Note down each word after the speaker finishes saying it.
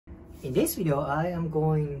In this video, I am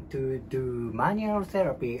going to do manual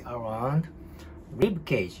therapy around rib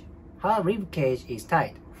cage. How rib cage is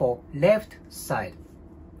tight for left side.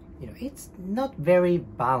 It's not very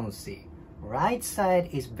bouncy. Right side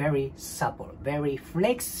is very supple, very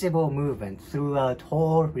flexible movement throughout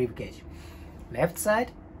whole rib cage. Left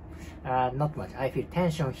side, not much. I feel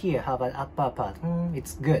tension here. How about upper part?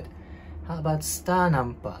 It's good. How about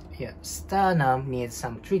sternum part? Yeah, sternum needs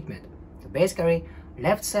some treatment. So basically,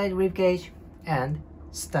 left side rib cage and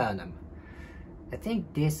sternum. I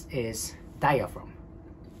think this is diaphragm.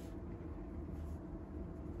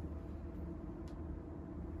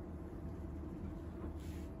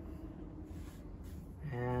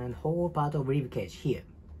 And whole part of rib cage here.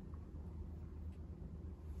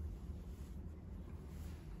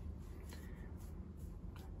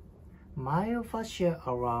 Myofascia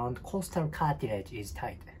around costal cartilage is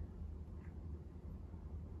tight.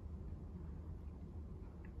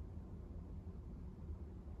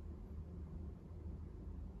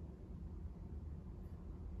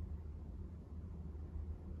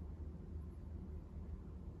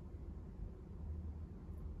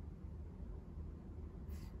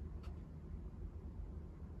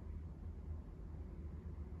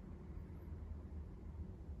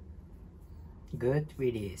 Good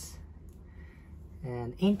release.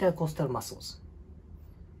 And intercostal muscles.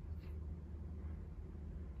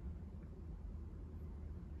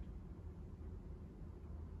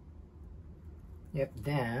 Yep,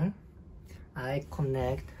 then I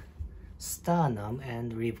connect sternum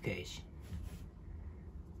and rib cage.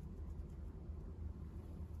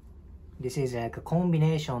 This is like a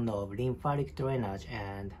combination of lymphatic drainage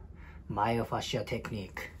and myofascia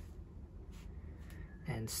technique.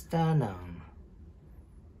 And sternum.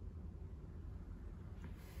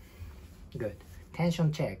 Good.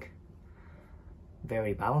 Tension check.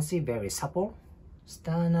 Very bouncy, very supple.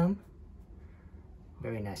 Sternum.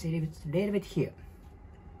 Very nice. A little bit here.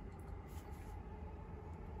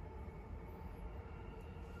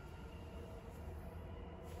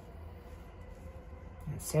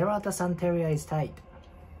 And serratus anterior is tight.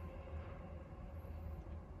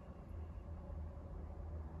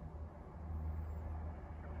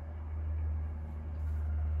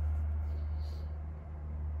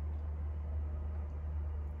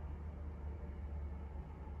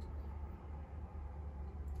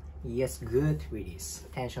 Yes, good release.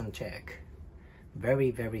 Tension check.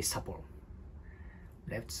 Very, very supple.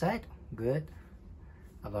 Left side, good.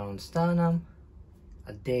 Around sternum,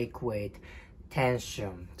 adequate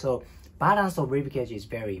tension. So balance of rib cage is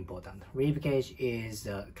very important. Rib cage is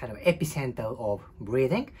the kind of epicenter of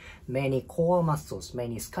breathing. Many core muscles,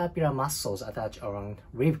 many scapular muscles attach around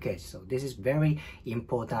rib cage. So this is very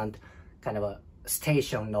important kind of a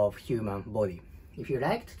station of human body. If you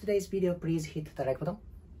liked today's video, please hit the like button,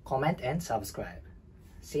 comment and subscribe.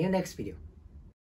 See you next video.